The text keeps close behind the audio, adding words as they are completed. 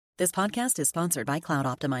This podcast is sponsored by Cloud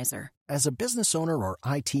Optimizer. As a business owner or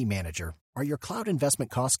IT manager, are your cloud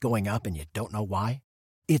investment costs going up and you don't know why?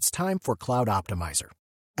 It's time for Cloud Optimizer.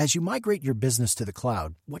 As you migrate your business to the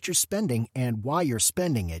cloud, what you're spending and why you're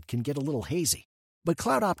spending it can get a little hazy. But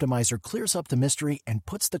Cloud Optimizer clears up the mystery and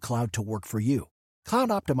puts the cloud to work for you. Cloud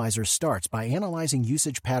Optimizer starts by analyzing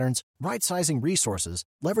usage patterns, right-sizing resources,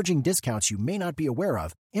 leveraging discounts you may not be aware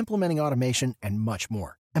of, implementing automation, and much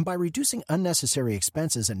more. And by reducing unnecessary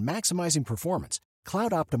expenses and maximizing performance,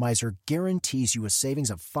 Cloud Optimizer guarantees you a savings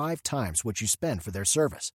of 5 times what you spend for their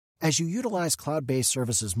service. As you utilize cloud-based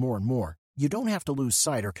services more and more, you don't have to lose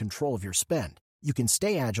sight or control of your spend. You can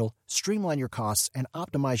stay agile, streamline your costs, and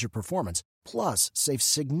optimize your performance, plus save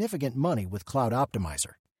significant money with Cloud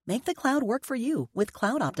Optimizer. Make the cloud work for you with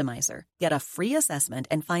Cloud Optimizer. Get a free assessment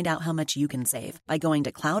and find out how much you can save by going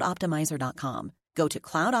to cloudoptimizer.com. Go to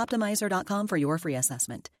cloudoptimizer.com for your free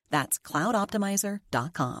assessment. That's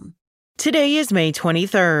cloudoptimizer.com. Today is May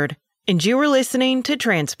 23rd, and you are listening to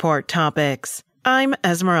Transport Topics. I'm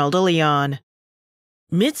Esmeralda Leon.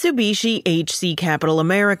 Mitsubishi HC Capital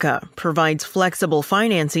America provides flexible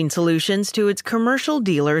financing solutions to its commercial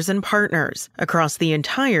dealers and partners across the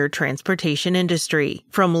entire transportation industry,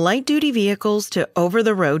 from light-duty vehicles to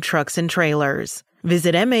over-the-road trucks and trailers.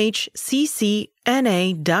 Visit mhccna.com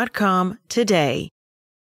today.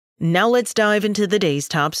 Now let's dive into the day's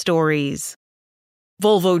top stories.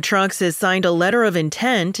 Volvo Trucks has signed a letter of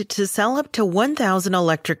intent to sell up to 1,000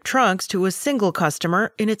 electric trucks to a single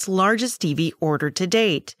customer in its largest EV order to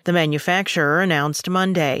date, the manufacturer announced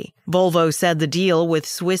Monday. Volvo said the deal with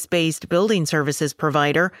Swiss-based building services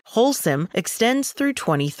provider Holcim extends through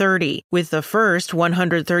 2030, with the first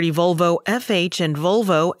 130 Volvo FH and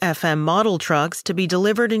Volvo FM model trucks to be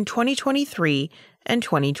delivered in 2023 and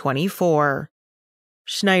 2024.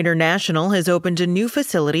 Schneider National has opened a new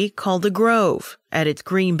facility called The Grove at its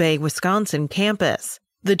Green Bay, Wisconsin campus.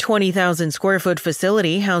 The 20,000-square-foot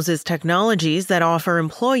facility houses technologies that offer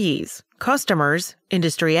employees, customers,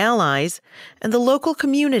 industry allies, and the local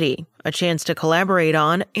community a chance to collaborate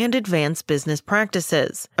on and advance business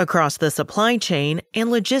practices across the supply chain and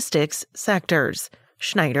logistics sectors,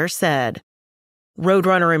 Schneider said.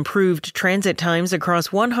 Roadrunner improved transit times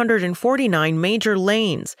across 149 major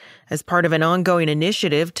lanes as part of an ongoing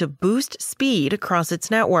initiative to boost speed across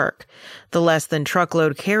its network, the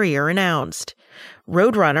less-than-truckload carrier announced.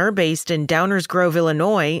 Roadrunner, based in Downers Grove,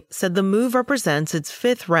 Illinois, said the move represents its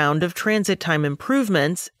 5th round of transit time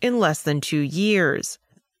improvements in less than 2 years.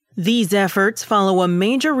 These efforts follow a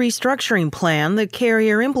major restructuring plan the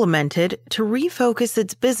carrier implemented to refocus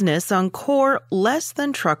its business on core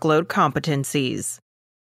less-than-truckload competencies.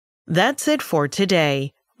 That's it for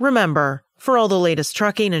today. Remember, for all the latest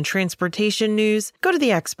trucking and transportation news, go to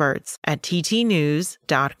the experts at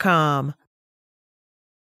ttnews.com.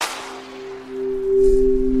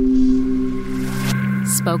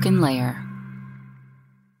 Spoken Layer.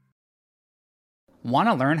 Want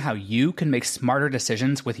to learn how you can make smarter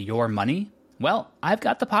decisions with your money? Well, I've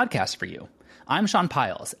got the podcast for you. I'm Sean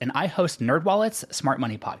Piles, and I host NerdWallet's Smart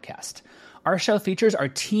Money Podcast. Our show features our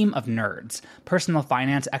team of nerds, personal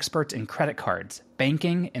finance experts in credit cards,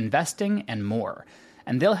 banking, investing, and more.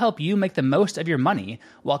 And they'll help you make the most of your money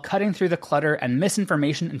while cutting through the clutter and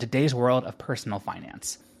misinformation in today's world of personal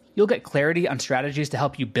finance. You'll get clarity on strategies to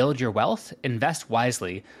help you build your wealth, invest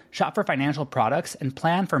wisely, shop for financial products, and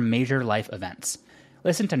plan for major life events.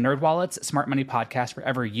 Listen to NerdWallet's Smart Money Podcast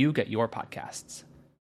wherever you get your podcasts.